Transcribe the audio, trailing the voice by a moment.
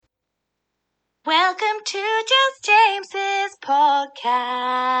Welcome to Just James's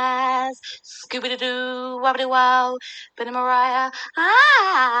podcast. Scooby-Doo, wobbity-wow, Benny Mariah,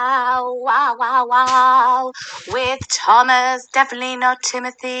 wow, wow, wow. With Thomas, definitely not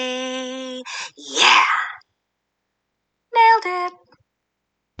Timothy. Yeah. Nailed it.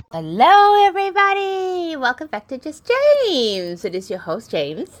 Hello everybody! Welcome back to Just James. It is your host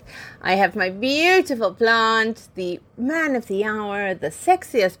James. I have my beautiful plant, the man of the hour, the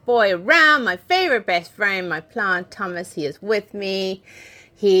sexiest boy around, my favorite best friend, my plant Thomas. He is with me.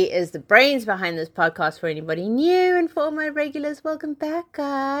 He is the brains behind this podcast for anybody new, and for all my regulars, welcome back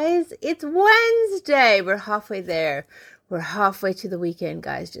guys. It's Wednesday. We're halfway there. We're halfway to the weekend,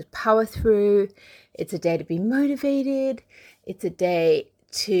 guys. Just power through. It's a day to be motivated. It's a day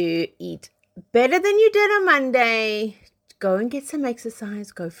to eat better than you did on Monday. Go and get some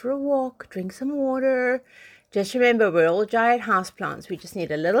exercise. Go for a walk. Drink some water. Just remember, we're all giant houseplants. We just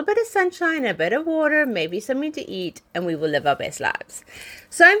need a little bit of sunshine, a bit of water, maybe something to eat, and we will live our best lives.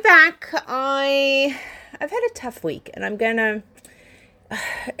 So I'm back. I've had a tough week, and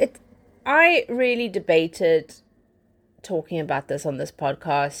I really debated talking about this on this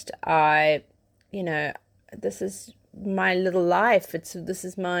podcast. This is my little life. This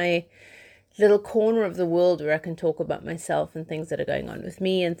is my little corner of the world where I can talk about myself and things that are going on with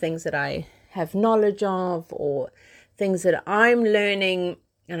me and things that I have knowledge of or things that I'm learning,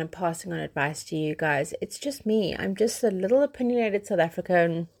 and I'm passing on advice to you guys. It's just me. I'm just a little opinionated South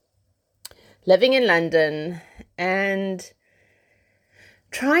African living in London and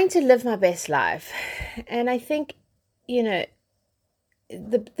trying to live my best life. And I think, the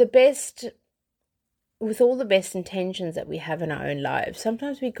best, with all the best intentions that we have in our own lives,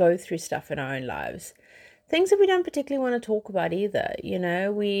 sometimes we go through stuff in our own lives, things that we don't particularly want to talk about either.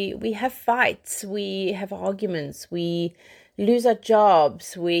 We have fights, we have arguments, we lose our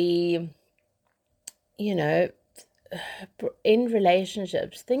jobs, we, in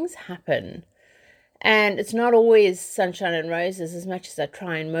relationships, things happen. And it's not always sunshine and roses. As much as I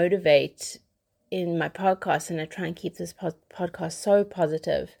try and motivate in my podcast and I try and keep this podcast so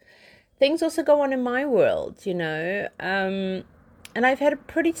positive, things also go on in my world, and I've had a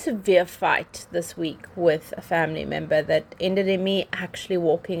pretty severe fight this week with a family member that ended in me actually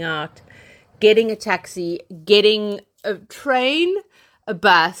walking out, getting a taxi, getting a train, a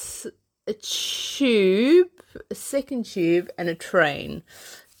bus, a tube, a second tube, and a train,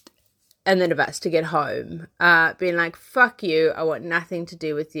 and then a bus to get home, being like, fuck you, I want nothing to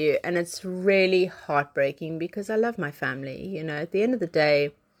do with you. And it's really heartbreaking because I love my family. At the end of the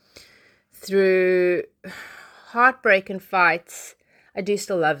day, through heartbreak and fights, I do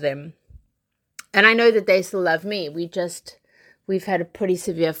still love them. And I know that they still love me. We've had a pretty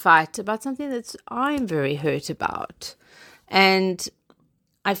severe fight about something that I'm very hurt about. And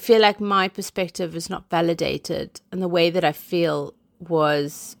I feel like my perspective is not validated, and the way that I feel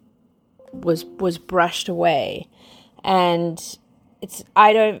was brushed away. And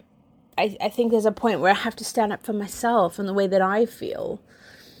I think there's a point where I have to stand up for myself and the way that I feel.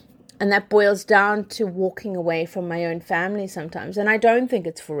 And that boils down to walking away from my own family sometimes. And I don't think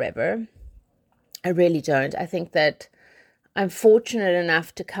it's forever. I really don't. I think that I'm fortunate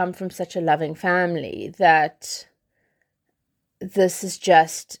enough to come from such a loving family that this is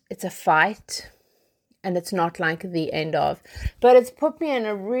it's a fight. And it's not like the end of. But it's put me in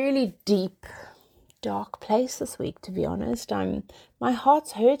a really deep, dark place this week, to be honest. My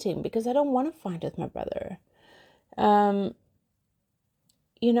heart's hurting because I don't want to fight with my brother.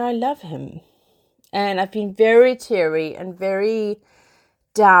 I love him. And I've been very teary and very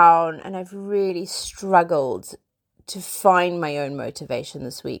down. And I've really struggled to find my own motivation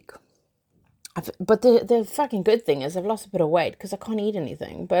this week. But the fucking good thing is I've lost a bit of weight because I can't eat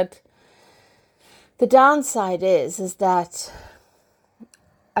anything. But the downside is that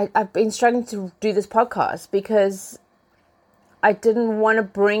I've been struggling to do this podcast because I didn't want to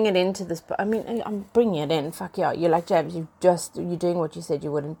bring it into this. I mean, I'm bringing it in. Fuck yeah. You're like, James, you're doing what you said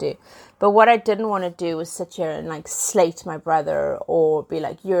you wouldn't do. But what I didn't want to do was sit here and slate my brother or be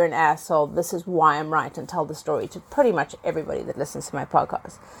like, you're an asshole. This is why I'm right, and tell the story to pretty much everybody that listens to my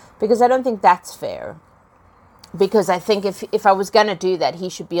podcast. Because I don't think that's fair. Because I think if I was going to do that, he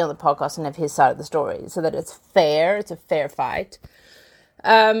should be on the podcast and have his side of the story so that it's fair. It's a fair fight.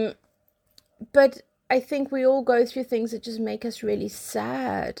 But I think we all go through things that just make us really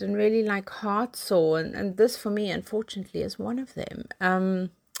sad and really heart sore. And this for me, unfortunately, is one of them.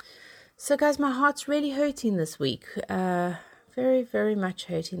 So guys, my heart's really hurting this week. Very, very much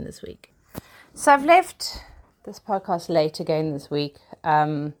hurting this week. So I've left this podcast late again this week.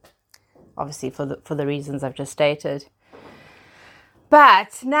 Obviously for the reasons I've just stated.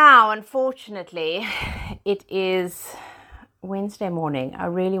 But now, unfortunately, it is Wednesday morning. I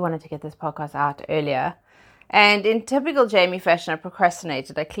really wanted to get this podcast out earlier. And in typical Jamie fashion, I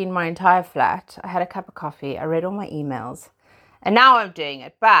procrastinated. I cleaned my entire flat. I had a cup of coffee. I read all my emails. And now I'm doing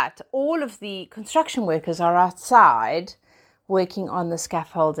it. But all of the construction workers are outside working on the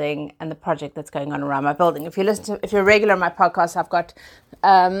scaffolding and the project that's going on around my building. If you're regular on my podcast, I've got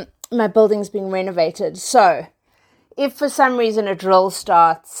my building's being renovated. So if for some reason a drill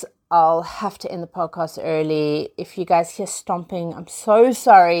starts, I'll have to end the podcast early. If you guys hear stomping, I'm so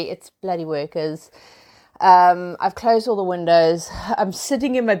sorry. It's bloody workers. I've closed all the windows. I'm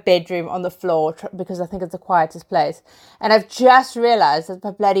sitting in my bedroom on the floor because I think it's the quietest place. And I've just realized that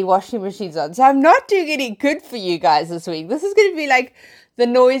my bloody washing machine's on. So I'm not doing any good for you guys this week. This is going to be like the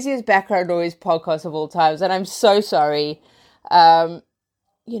noisiest background noise podcast of all times. And I'm so sorry.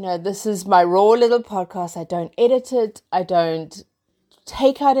 This is my raw little podcast. I don't edit it. I don't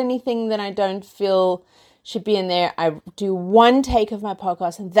take out anything that I don't feel should be in there. I do one take of my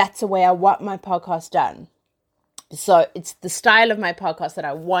podcast, and that's the way I want my podcast done. So it's the style of my podcast that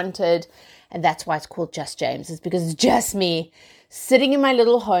I wanted, and that's why it's called Just James. It's because it's just me sitting in my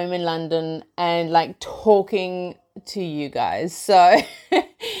little home in London and like talking to you guys. So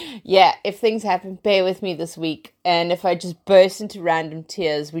yeah, if things happen, bear with me this week. And if I just burst into random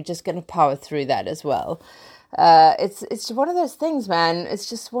tears, we're just going to power through that as well. It's one of those things, man. It's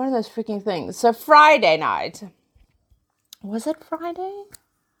just one of those freaking things. So Friday night, was it Friday?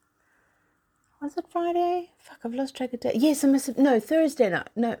 Fuck, I've lost track of days. Yes, Thursday night.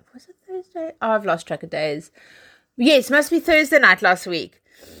 No, was it Thursday? Oh, I've lost track of days. Yes, must be Thursday night last week.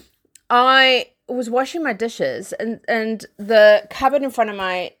 I was washing my dishes and the cupboard in front of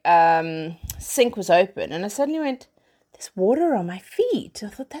my sink was open, and I suddenly went, there's water on my feet. I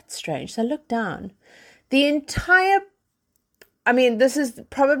thought, that's strange. So I looked down. This is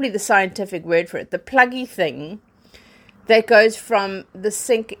probably the scientific word for it, the pluggy thing that goes from the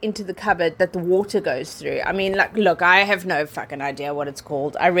sink into the cupboard that the water goes through. I mean, look, I have no fucking idea what it's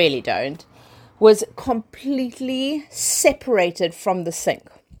called. I really don't. Was completely separated from the sink.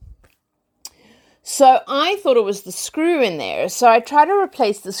 So I thought it was the screw in there. So I tried to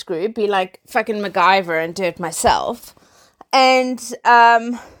replace the screw, be like fucking MacGyver and do it myself. And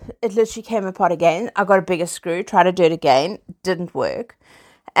it literally came apart again. I got a bigger screw, tried to do it again, didn't work.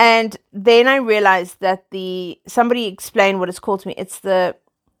 And then I realized that somebody explained what it's called to me. It's the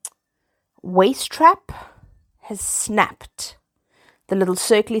waist trap has snapped. The little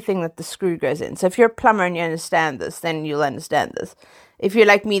circly thing that the screw goes in. So if you're a plumber and you understand this, then you'll understand this. If you're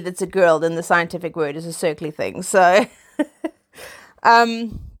like me, that's a girl, then the scientific word is a circly thing. So,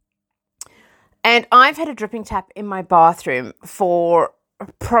 and I've had a dripping tap in my bathroom for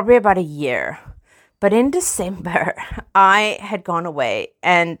probably about a year. But in December, I had gone away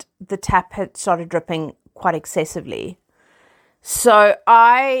and the tap had started dripping quite excessively. So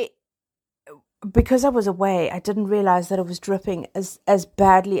because I was away, I didn't realize that it was dripping as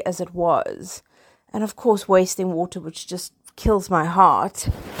badly as it was. And of course, wasting water, which just kills my heart.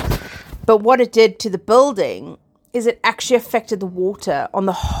 But what it did to the building is it actually affected the water on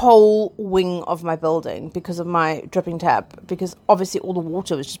the whole wing of my building because of my dripping tap, because obviously all the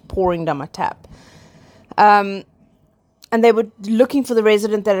water was just pouring down my tap. And they were looking for the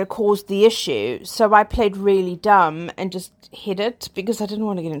resident that had caused the issue. So I played really dumb and just hid it because I didn't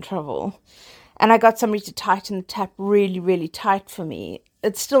want to get in trouble. And I got somebody to tighten the tap really, really tight for me.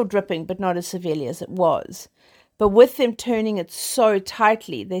 It's still dripping, but not as severely as it was. But with them turning it so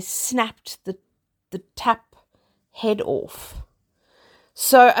tightly, they snapped the tap head off.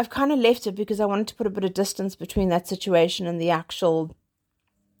 So I've kind of left it because I wanted to put a bit of distance between that situation and the actual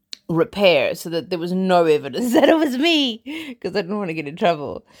repair so that there was no evidence that it was me because I didn't want to get in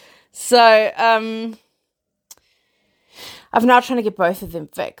trouble. So I'm now trying to get both of them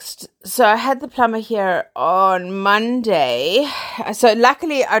fixed. So I had the plumber here on Monday. So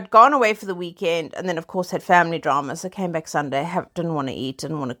luckily I'd gone away for the weekend and then of course had family drama. So I came back Sunday, didn't want to eat,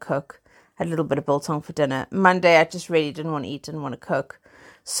 didn't want to cook. Had a little bit of biltong for dinner. Monday I just really didn't want to eat, didn't want to cook.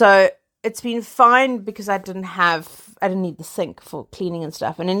 So it's been fine because I didn't need the sink for cleaning and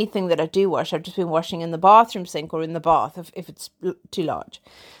stuff. And anything that I do wash, I've just been washing in the bathroom sink or in the bath if it's too large.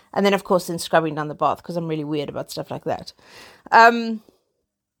 And then, of course, then scrubbing down the bath because I'm really weird about stuff like that.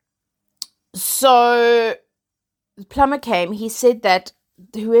 So the plumber came. He said that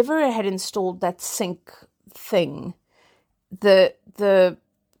whoever had installed that sink thing, the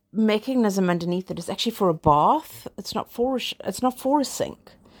mechanism underneath it is actually for a bath. It's not for a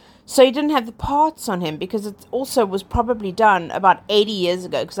sink. So he didn't have the parts on him because it also was probably done about 80 years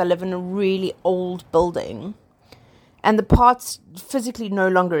ago because I live in a really old building. and the parts physically no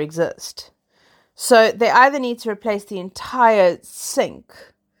longer exist. So they either need to replace the entire sink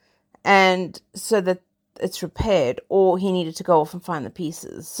and so that it's repaired, or he needed to go off and find the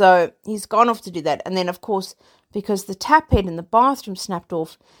pieces. So he's gone off to do that. And then, of course, because the tap head in the bathroom snapped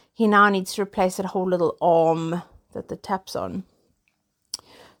off, he now needs to replace that whole little arm that the tap's on.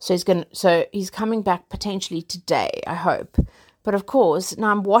 So he's coming back potentially today, I hope. But of course,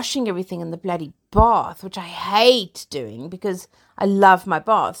 now I'm washing everything in the bloody bath, which I hate doing because I love my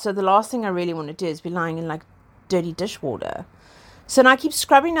bath. So the last thing I really want to do is be lying in like dirty dishwater. So now I keep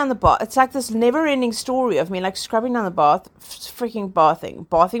scrubbing down the bath. It's like this never-ending story of me like scrubbing down the bath, freaking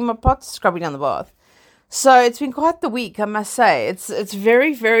bathing my pots, scrubbing down the bath. So it's been quite the week, I must say. It's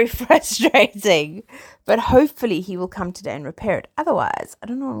very, very frustrating. But hopefully he will come today and repair it. Otherwise, I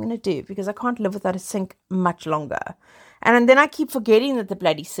don't know what I'm going to do because I can't live without a sink much longer. And then I keep forgetting that the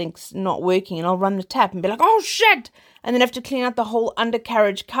bloody sink's not working, and I'll run the tap and be like, oh shit! And then have to clean out the whole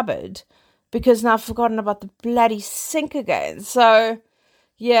undercarriage cupboard because now I've forgotten about the bloody sink again. So,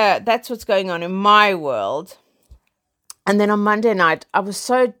 yeah, that's what's going on in my world. And then on Monday night, I was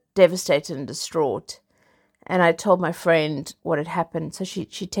so devastated and distraught. And I told my friend what had happened. So she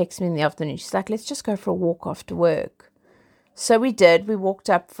texted me in the afternoon. She's like, let's just go for a walk after work. So we did. We walked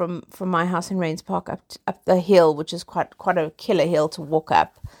up from my house in Rains Park up the hill, which is quite a killer hill to walk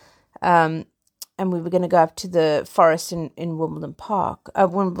up. And we were going to go up to the forest in Wimbledon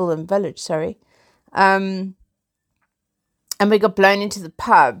Village, sorry. And we got blown into the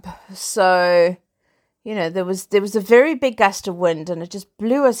pub. So, there was a very big gust of wind and it just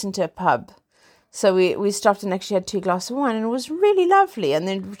blew us into a pub. So we stopped and actually had 2 glasses of wine and it was really lovely. And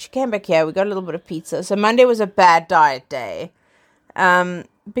then she came back here. We got a little bit of pizza. So Monday was a bad diet day.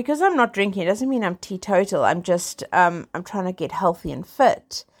 Because I'm not drinking, it doesn't mean I'm teetotal. I'm just, I'm trying to get healthy and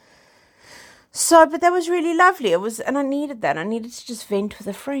fit. So, but that was really lovely. And I needed that. I needed to just vent with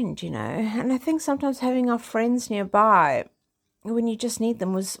a friend, And I think sometimes having our friends nearby when you just need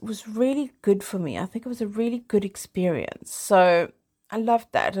them was really good for me. I think it was a really good experience. So I loved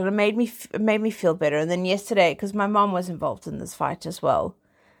that. And it made me feel better. And then yesterday, because my mom was involved in this fight as well,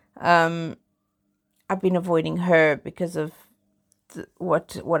 I've been avoiding her because of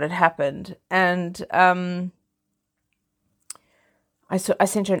what had happened. And I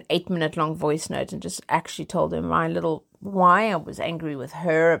sent her an 8-minute long voice note and just actually told her why I was angry with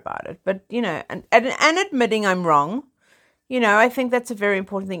her about it. But, and admitting I'm wrong, I think that's a very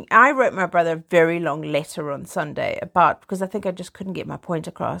important thing. I wrote my brother a very long letter on Sunday because I think I just couldn't get my point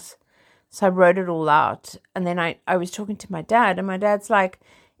across. So I wrote it all out. And then I was talking to my dad, and my dad's like,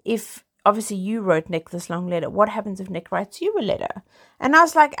 if obviously you wrote Nick this long letter, what happens if Nick writes you a letter? And I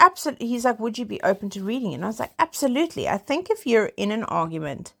was like, absolutely. He's like, would you be open to reading it? And I was like, absolutely. I think if you're in an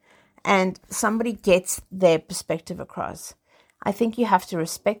argument and somebody gets their perspective across, I think you have to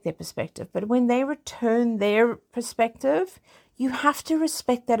respect their perspective. But when they return their perspective, you have to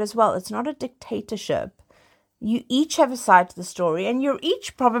respect that as well. It's not a dictatorship. You each have a side to the story and you're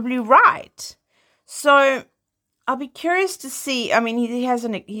each probably right. So I'll be curious to see. I mean,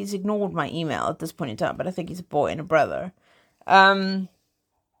 he's ignored my email at this point in time, but I think he's a boy and a brother. But,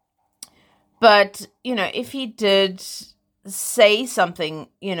 if he did say something,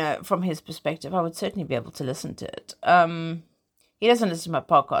 from his perspective, I would certainly be able to listen to it. He doesn't listen to my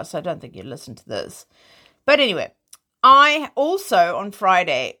podcast, so I don't think he'd listen to this. But anyway, I also on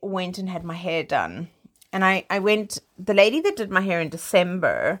Friday went and had my hair done. And the lady that did my hair in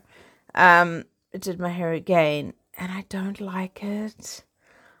December, did my hair again, and I don't like it.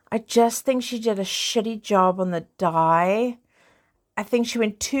 I just think she did a shitty job on the dye. I think she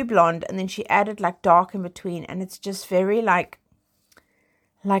went too blonde and then she added like dark in between, and it's just very like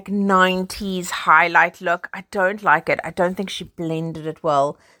 90s highlight look. I don't like it. I don't think she blended it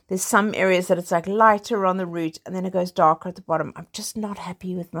well. There's some areas that it's like lighter on the root and then it goes darker at the bottom. I'm just not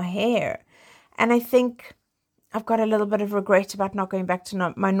happy with my hair. And I think I've got a little bit of regret about not going back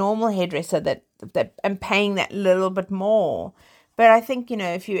to my normal hairdresser that I'm paying that little bit more. But I think,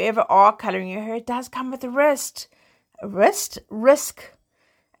 if you ever are coloring your hair, it does come with a risk.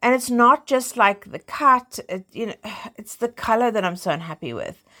 And it's not just like the cut, it's the color that I'm so unhappy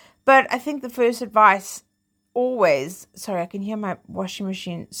with. But I think the first advice always, sorry, I can hear my washing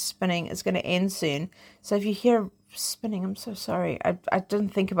machine spinning. It's going to end soon. So if you hear spinning, I'm so sorry. I didn't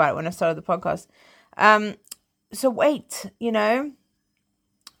think about it when I started the podcast. So wait,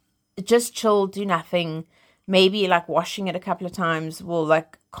 just chill, do nothing. Maybe like washing it a couple of times will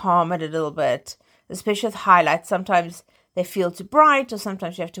like calm it a little bit, especially with highlights. Sometimes they feel too bright, or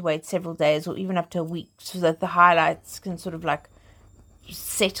sometimes you have to wait several days or even up to a week so that the highlights can sort of like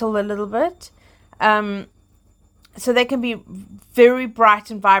settle a little bit. So they can be very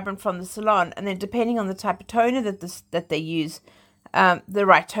bright and vibrant from the salon, and then depending on the type of toner that they use, the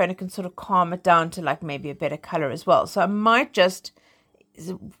right toner can sort of calm it down to like maybe a better color as well. So I might just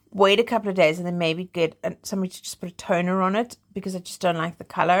wait a couple of days and then maybe get somebody to just put a toner on it, because I just don't like the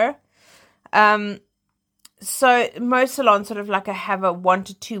color. So most salons sort of like have a 1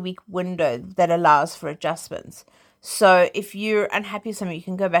 to 2 week window that allows for adjustments. So if you're unhappy with something, you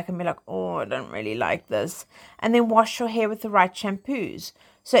can go back and be like, oh, I don't really like this. And then wash your hair with the right shampoos.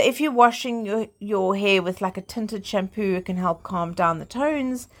 So if you're washing your hair with like a tinted shampoo, it can help calm down the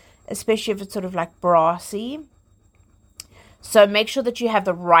tones, especially if it's sort of like brassy. So make sure that you have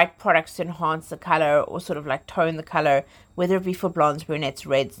the right products to enhance the color or sort of like tone the color, whether it be for blondes, brunettes,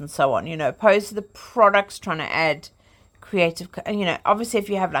 reds, and so on. Opposed to the products trying to add creative, obviously if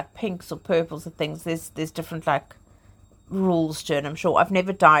you have like pinks or purples or things, there's different like rules to it, I'm sure. I've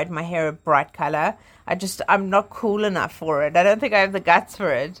never dyed my hair a bright color. I'm not cool enough for it. I don't think I have the guts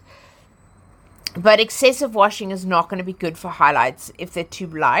for it. But excessive washing is not going to be good for highlights if they're too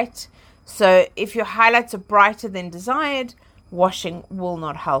light. So if your highlights are brighter than desired, washing will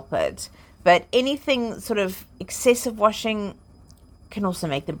not help it. But anything sort of excessive washing can also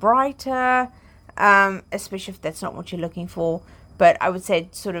make them brighter, especially if that's not what you're looking for. But I would say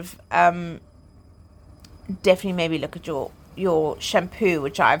sort of definitely maybe look at your shampoo,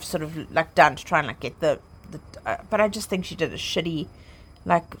 which I've sort of like done to try and like get the but I just think she did a shitty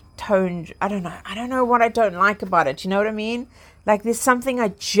like toned. I don't know what I don't like about it. You know what I mean? Like there's something I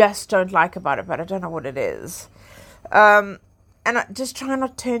just don't like about it, but I don't know what it is. And I just try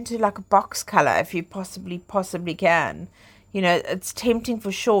not to turn to like a box color if you possibly can. It's tempting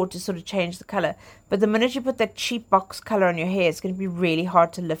for sure to sort of change the color, but the minute you put that cheap box color on your hair, it's going to be really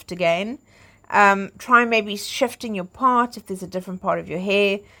hard to lift again. Try maybe shifting your part. If there's a different part of your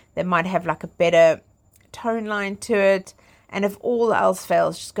hair that might have like a better tone line to it. And if all else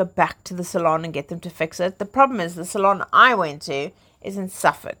fails, just go back to the salon and get them to fix it. The problem is the salon I went to is in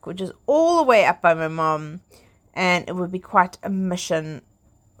Suffolk, which is all the way up by my mom. And it would be quite a mission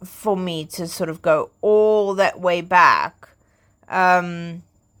for me to sort of go all that way back.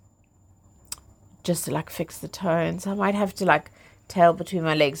 Just to like fix the tones. I might have to like tail between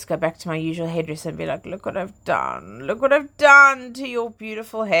my legs, go back to my usual hairdresser and be like, look what I've done. Look what I've done to your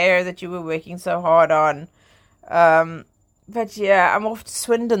beautiful hair that you were working so hard on. But yeah, I'm off to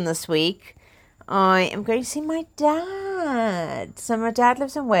Swindon this week. I am going to see my dad. So my dad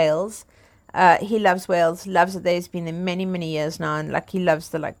lives in Wales. He loves Wales, loves it there. He's been there many, many years now, and like he loves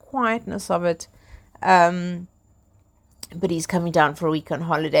the like quietness of it. But he's coming down for a week on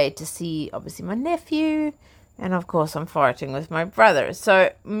holiday to see obviously my nephew, and of course I'm farting with my brother.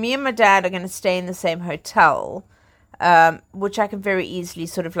 So me and my dad are going to stay in the same hotel, which I can very easily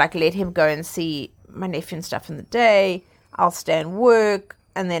sort of like let him go and see my nephew and stuff in the day. I'll stay and work,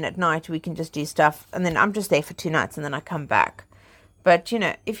 and then at night we can just do stuff, and then I'm just there for 2 nights and then I come back. But,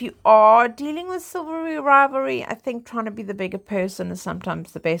 if you are dealing with silvery rivalry, I think trying to be the bigger person is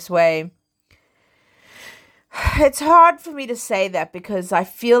sometimes the best way. It's hard for me to say that because I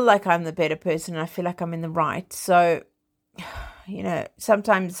feel like I'm the better person and I feel like I'm in the right. So,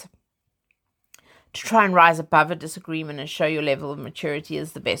 sometimes to try and rise above a disagreement and show your level of maturity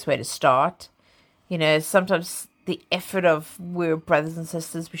is the best way to start. Sometimes the effort of we're brothers and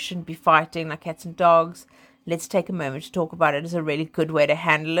sisters, we shouldn't be fighting like cats and dogs. Let's take a moment to talk about it is a really good way to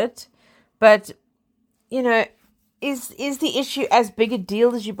handle it. But, is the issue as big a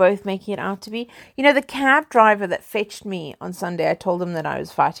deal as you're both making it out to be? The cab driver that fetched me on Sunday, I told him that I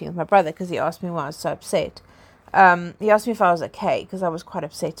was fighting with my brother because he asked me why I was so upset. He asked me if I was okay because I was quite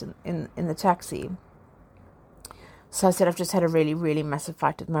upset in the taxi. So I said, I've just had a really, really massive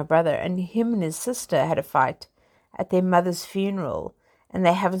fight with my brother. And him and his sister had a fight at their mother's funeral, and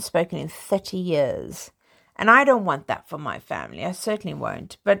they haven't spoken in 30 years. And I don't want that for my family. I certainly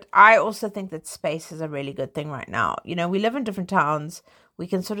won't. But I also think that space is a really good thing right now. We live in different towns. We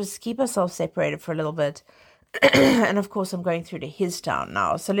can sort of keep ourselves separated for a little bit. And of course, I'm going through to his town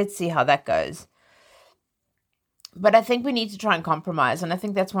now. So let's see how that goes. But I think we need to try and compromise. And I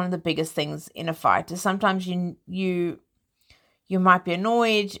think that's one of the biggest things in a fight is sometimes you might be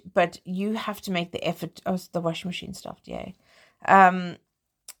annoyed, but you have to make the effort. Oh, the washing machine stopped, yay.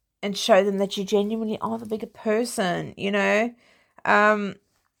 And show them that you genuinely are the bigger person,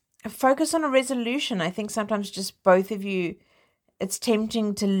 Focus on a resolution. I think sometimes just both of you, it's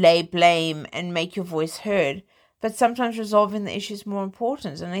tempting to lay blame and make your voice heard, but sometimes resolving the issue is more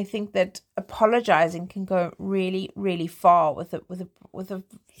important. And I think that apologizing can go really, really far with a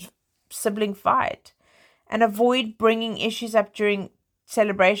sibling fight, and avoid bringing issues up during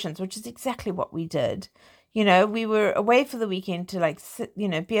celebrations, which is exactly what we did. You know, we were away for the weekend to like sit, you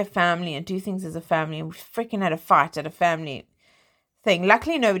know, be a family and do things as a family, and we freaking had a fight at a family thing.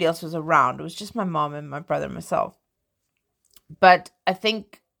 Luckily, nobody else was around. It was just my mom and my brother and myself. But I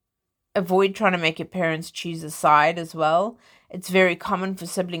think avoid trying to make your parents choose a side as well. It's very common for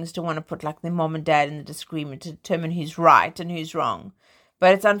siblings to want to put like their mom and dad in the disagreement to determine who's right and who's wrong.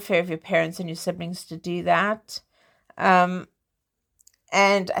 But it's unfair of your parents and your siblings to do that. And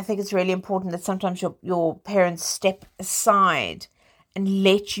I think it's really important that sometimes your parents step aside and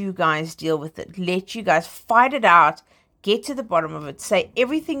let you guys deal with it. Let you guys fight it out. Get to the bottom of it. Say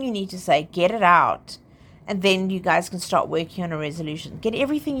everything you need to say. Get it out. And then you guys can start working on a resolution. Get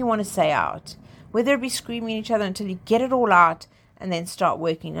everything you want to say out. Whether it be screaming at each other until you get it all out. And then start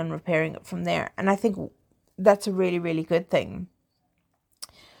working on repairing it from there. And I think that's a really, really good thing.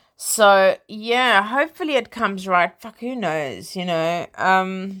 So, yeah, hopefully it comes right. Fuck, who knows, you know.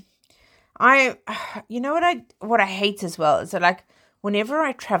 You know what I hate as well is that, like, whenever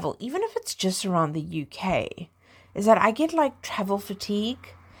I travel, even if it's just around the UK, is that I get, like, travel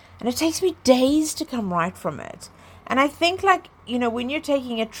fatigue. And it takes me days to come right from it. And I think, like, you know, when you're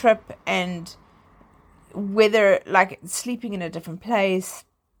taking a trip and whether, like, sleeping in a different place,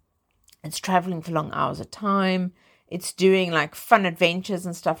 it's traveling for long hours at a time, it's doing, like, fun adventures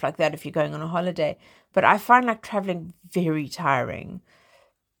and stuff like that if you're going on a holiday. But I find, like, traveling very tiring.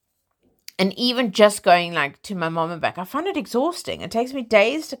 And even just going, like, to my mom and back, I find it exhausting. It takes me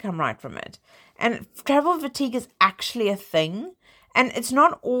days to come right from it. And travel fatigue is actually a thing. And it's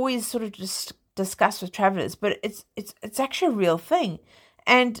not always sort of just discussed with travelers, but it's actually a real thing.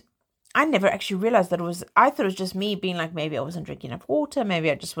 And I never actually realized that it was, I thought it was just me being like, maybe I wasn't drinking enough water. Maybe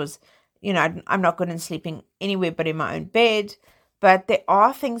I just was, you know, I'm not good in sleeping anywhere but in my own bed. But there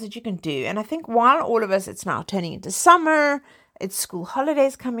are things that you can do. And I think while all of us, it's now turning into summer, it's school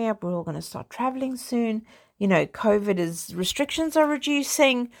holidays coming up, we're all going to start traveling soon. You know, restrictions are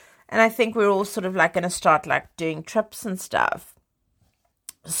reducing. And I think we're all sort of like going to start like doing trips and stuff.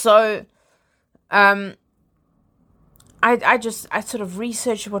 So, I sort of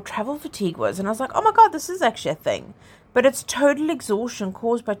researched what travel fatigue was, and I was like, oh my God, this is actually a thing. But it's total exhaustion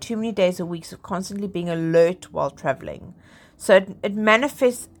caused by too many days or weeks of constantly being alert while traveling. So it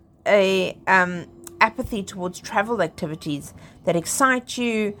manifests a apathy towards travel activities that excite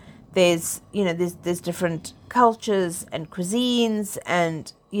you. There's different cultures and cuisines,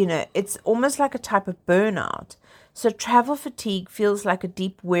 and, you know, it's almost like a type of burnout. So travel fatigue feels like a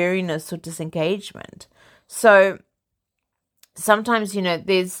deep weariness or disengagement. So sometimes, you know,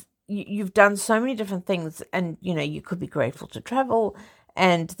 you've done so many different things, and, you know, you could be grateful to travel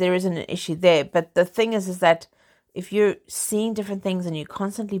and there isn't an issue there. But the thing is that if you're seeing different things and you're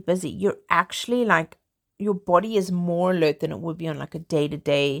constantly busy, you're actually like, your body is more alert than it would be on like a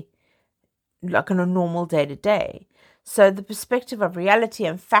day-to-day, like on a normal day-to-day. So the perspective of reality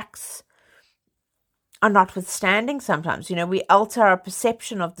and facts are notwithstanding sometimes, you know, we alter our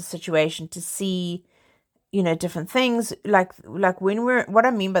perception of the situation to see, you know, different things. Like when what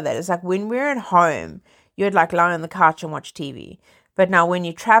I mean by that is like when we're at home, you'd like lie on the couch and watch TV. But now when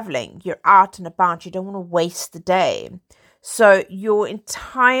you're traveling, you're out and about, you don't want to waste the day. So your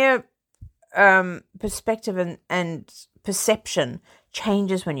entire perspective and perception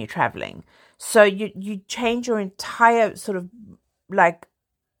changes when you're traveling. So you change your entire sort of like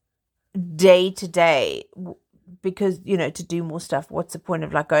day to day, because, you know, to do more stuff. What's the point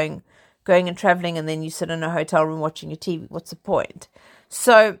of like going and traveling and then you sit in a hotel room watching your TV? What's the point?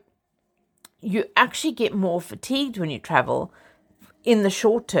 So you actually get more fatigued when you travel in the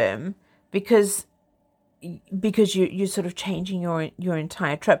short term because you're sort of changing your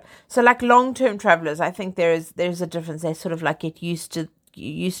entire trip. So like long-term travelers, I think there's a difference. They sort of like get used to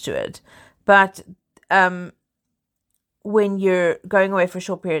it. But when you're going away for a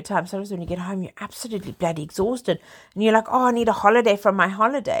short period of time, sometimes when you get home, you're absolutely bloody exhausted. And you're like, oh, I need a holiday from my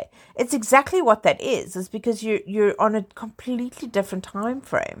holiday. It's exactly what that is. It's because you're on a completely different time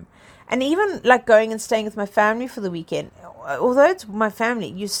frame. And even like going and staying with my family for the weekend, although it's my family,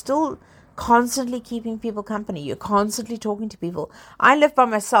 you're still constantly keeping people company. You're constantly talking to people. I live by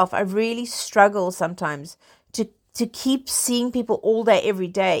myself. I really struggle sometimes to keep seeing people all day, every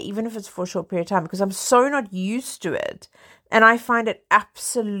day, even if it's for a short period of time, because I'm so not used to it. And I find it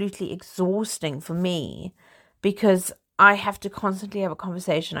absolutely exhausting for me because I have to constantly have a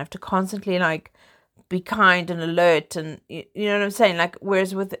conversation. I have to constantly like be kind and alert, and you know what I'm saying? Like,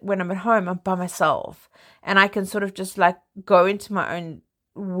 whereas when I'm at home, I'm by myself and I can sort of just like go into my own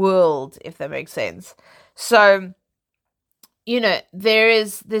world, if that makes sense. So, you know,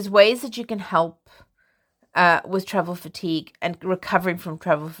 there's ways that you can help with travel fatigue and recovering from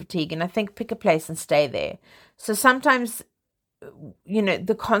travel fatigue. And I think pick a place and stay there. So sometimes,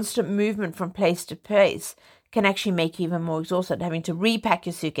 the constant movement from place to place can actually make you even more exhausted, having to repack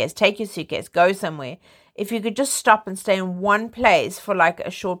your suitcase, take your suitcase, go somewhere. If you could just stop and stay in one place for like a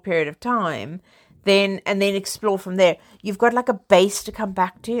short period of time, and then explore from there, you've got like a base to come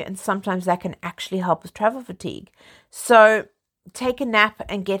back to, and sometimes that can actually help with travel fatigue. So take a nap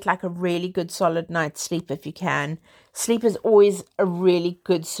and get like a really good solid night's sleep if you can. Sleep is always a really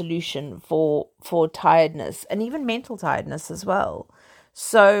good solution for tiredness and even mental tiredness as well.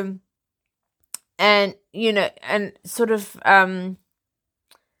 So, and sort of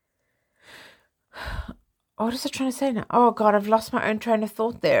what was I trying to say now? Oh God, I've lost my own train of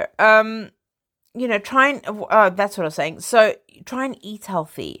thought there. That's what I was saying. So try and eat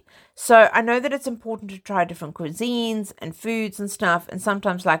healthy. So I know that it's important to try different cuisines and foods and stuff. And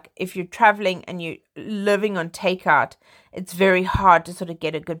sometimes, like, if you're traveling and you're living on takeout, it's very hard to sort of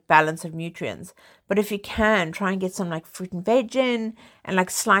get a good balance of nutrients. But if you can, try and get some like fruit and veg in and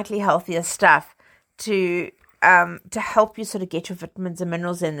like slightly healthier stuff to help you sort of get your vitamins and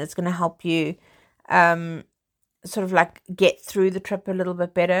minerals in. That's going to help you sort of like get through the trip a little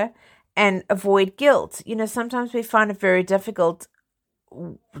bit better. And avoid guilt. Sometimes we find it very difficult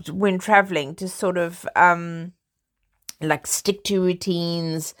when traveling to sort of like stick to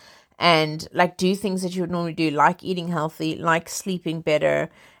routines and like do things that you would normally do, like eating healthy, like sleeping better.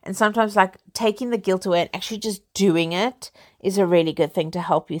 And sometimes like taking the guilt away and actually just doing it is a really good thing to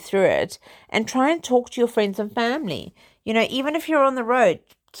help you through it. And try and talk to your friends and family. Even if you're on the road,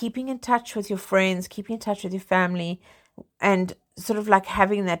 keeping in touch with your friends, keeping in touch with your family, and sort of like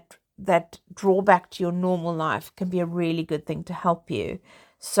having that drawback to your normal life can be a really good thing to help you.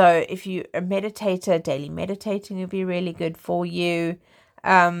 So if you're a meditator, daily meditating will be really good for you.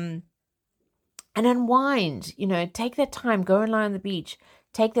 And unwind, take that time, go and lie on the beach,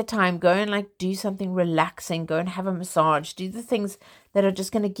 take the time, go and like do something relaxing, go and have a massage, do the things that are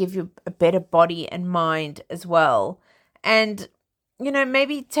just going to give you a better body and mind as well. And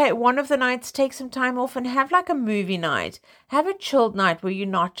maybe one of the nights, take some time off and have like a movie night. Have a chilled night where you're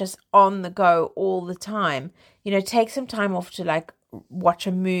not just on the go all the time. Take some time off to like watch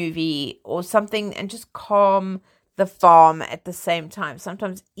a movie or something and just calm the farm at the same time.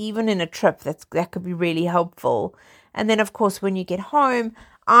 Sometimes even in a trip, that could be really helpful. And then, of course, when you get home,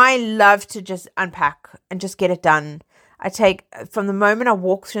 I love to just unpack and just get it done. From the moment I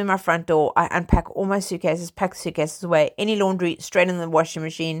walk through my front door, I unpack all my suitcases, pack the suitcases away, any laundry straight in the washing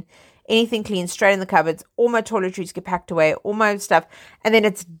machine, anything clean straight in the cupboards, all my toiletries get packed away, all my stuff, and then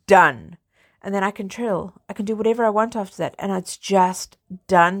it's done. And then I can chill. I can do whatever I want after that, and it's just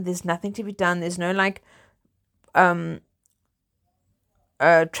done. There's nothing to be done. There's no like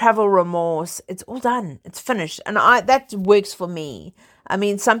travel remorse. It's all done. It's finished, and that works for me. I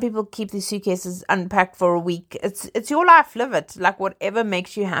mean, some people keep their suitcases unpacked for a week. It's your life. Live it. Like, whatever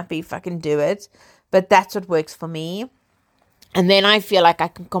makes you happy, fucking do it. But that's what works for me. And then I feel like I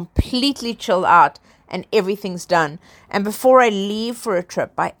can completely chill out and everything's done. And before I leave for a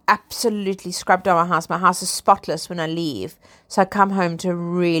trip, I absolutely scrub down my house. My house is spotless when I leave. So I come home to a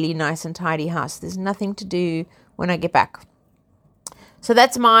really nice and tidy house. There's nothing to do when I get back. So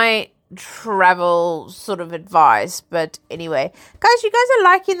that's my travel sort of advice. But anyway, guys, you guys are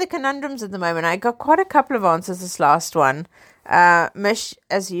liking the conundrums at the moment. I got quite a couple of answers this last one. Mish,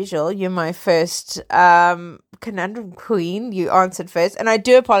 as usual, you're my first conundrum queen. You answered first, and I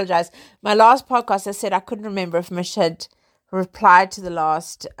do apologize. My last podcast, I said I couldn't remember if Mish had replied to the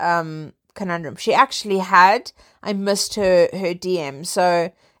last conundrum. She actually had. I missed her DM,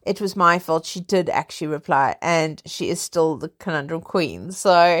 so it was my fault. She did actually reply, and she is still the conundrum queen.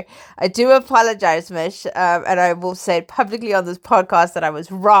 So I do apologize, Mish, and I will say it publicly on this podcast that I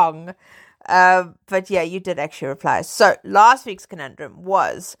was wrong. But yeah, you did actually reply. So last week's conundrum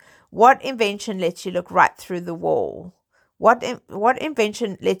was, what invention lets you look right through the wall? What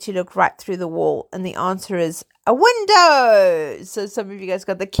invention lets you look right through the wall? And the answer is a window. So some of you guys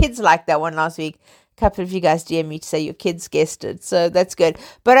got the kids like that one last week. A couple of you guys DM me to say your kids guessed it. So that's good.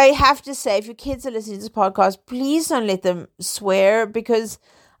 But I have to say, if your kids are listening to this podcast, please don't let them swear, because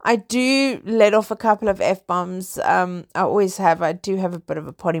I do let off a couple of F-bombs. I always have. I do have a bit of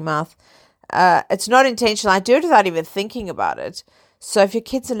a potty mouth. It's not intentional. I do it without even thinking about it. So if your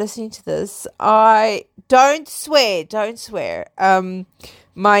kids are listening to this, don't swear.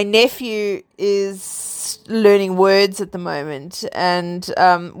 My nephew is learning words at the moment, and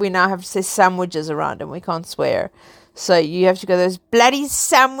we now have to say sandwiches around him. We can't swear. So you have to go, those bloody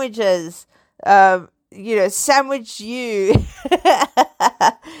sandwiches, sandwich you.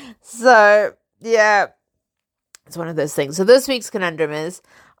 So, yeah. It's one of those things. So this week's conundrum is,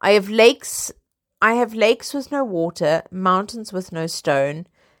 I have lakes with no water, mountains with no stone,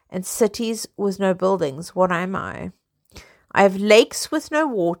 and cities with no buildings. What am I? I have lakes with no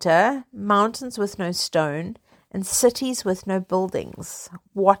water, mountains with no stone, and cities with no buildings.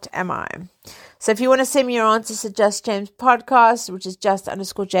 What am I? So if you want to send me your answers to Just James Podcast, which is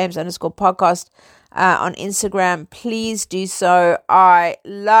just_James_podcast on Instagram, please do so. I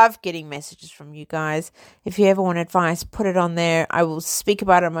love getting messages from you guys. If you ever want advice, put it on there. I will speak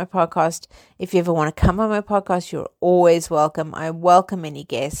about it on my podcast. If you ever want to come on my podcast, you're always welcome. I welcome any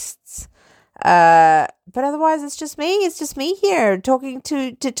guests. But otherwise, it's just me. It's just me here talking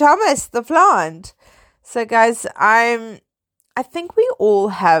to Thomas the plant. So guys, I think we all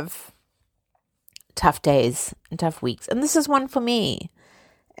have tough days and tough weeks, and this is one for me.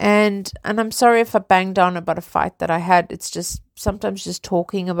 And I'm sorry if I banged on about a fight that I had. It's just sometimes just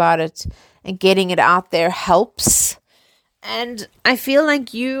talking about it and getting it out there helps. And I feel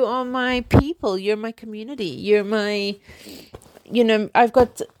like you are my people. You're my community. You're my, I've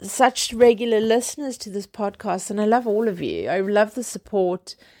got such regular listeners to this podcast, and I love all of you. I love the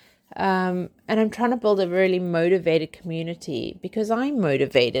support. And I'm trying to build a really motivated community because I'm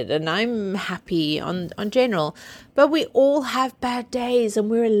motivated and I'm happy on general, but we all have bad days and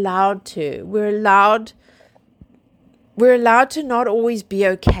we're allowed to not always be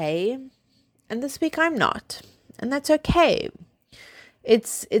okay. And this week I'm not, and that's okay.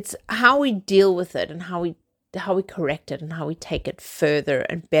 It's how we deal with it and how we correct it and how we take it further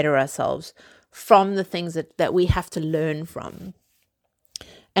and better ourselves from the things that we have to learn from.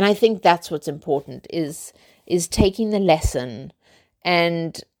 And I think that's what's important is taking the lesson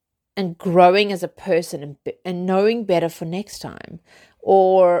and growing as a person and knowing better for next time,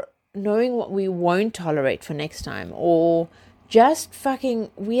 or knowing what we won't tolerate for next time, or just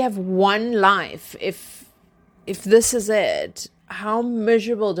we have one life. If this is it, how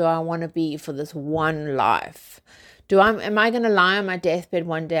miserable do I want to be for this one life? Am I going to lie on my deathbed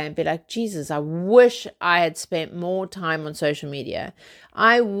one day and be like, Jesus, I wish I had spent more time on social media.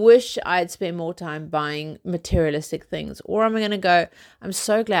 I wish I had spent more time buying materialistic things. Or am I going to go, I'm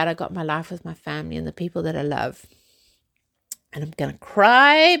so glad I got my life with my family and the people that I love. And I'm going to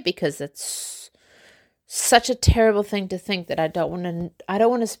cry because it's such a terrible thing to think that I don't want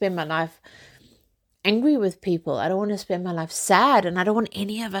to spend my life angry with people. I don't want to spend my life sad, and I don't want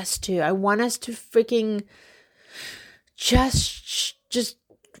any of us to. I want us to freaking just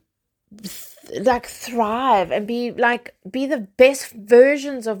like thrive and be the best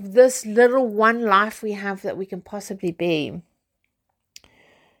versions of this little one life we have that we can possibly be.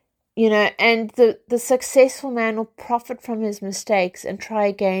 And the successful man will profit from his mistakes and try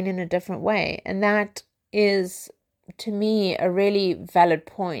again in a different way. And that is, to me, a really valid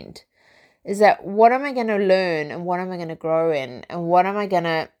point, is that what am I going to learn and what am I going to grow in and what am I going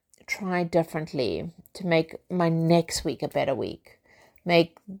to try differently to make my next week a better week,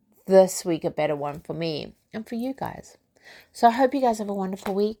 make this week a better one for me and for you guys. So I hope you guys have a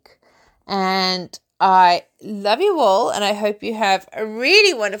wonderful week, and I love you all, and I hope you have a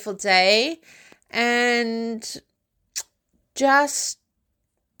really wonderful day, and just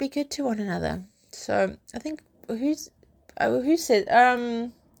be good to one another. So I think who said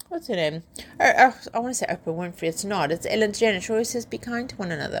what's her name? I want to say Oprah Winfrey. It's not. It's Ellen DeGeneres. She always says, be kind to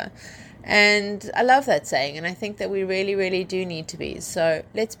one another. And I love that saying. And I think that we really, really do need to be. So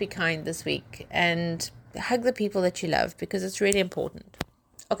let's be kind this week and hug the people that you love, because it's really important.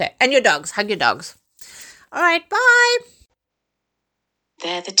 Okay. And your dogs. Hug your dogs. All right. Bye.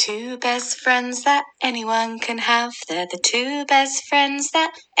 They're the two best friends that anyone can have. They're the two best friends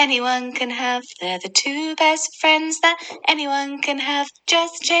that anyone can have. They're the two best friends that anyone can have.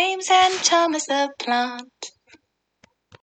 Just James and Thomas the plant.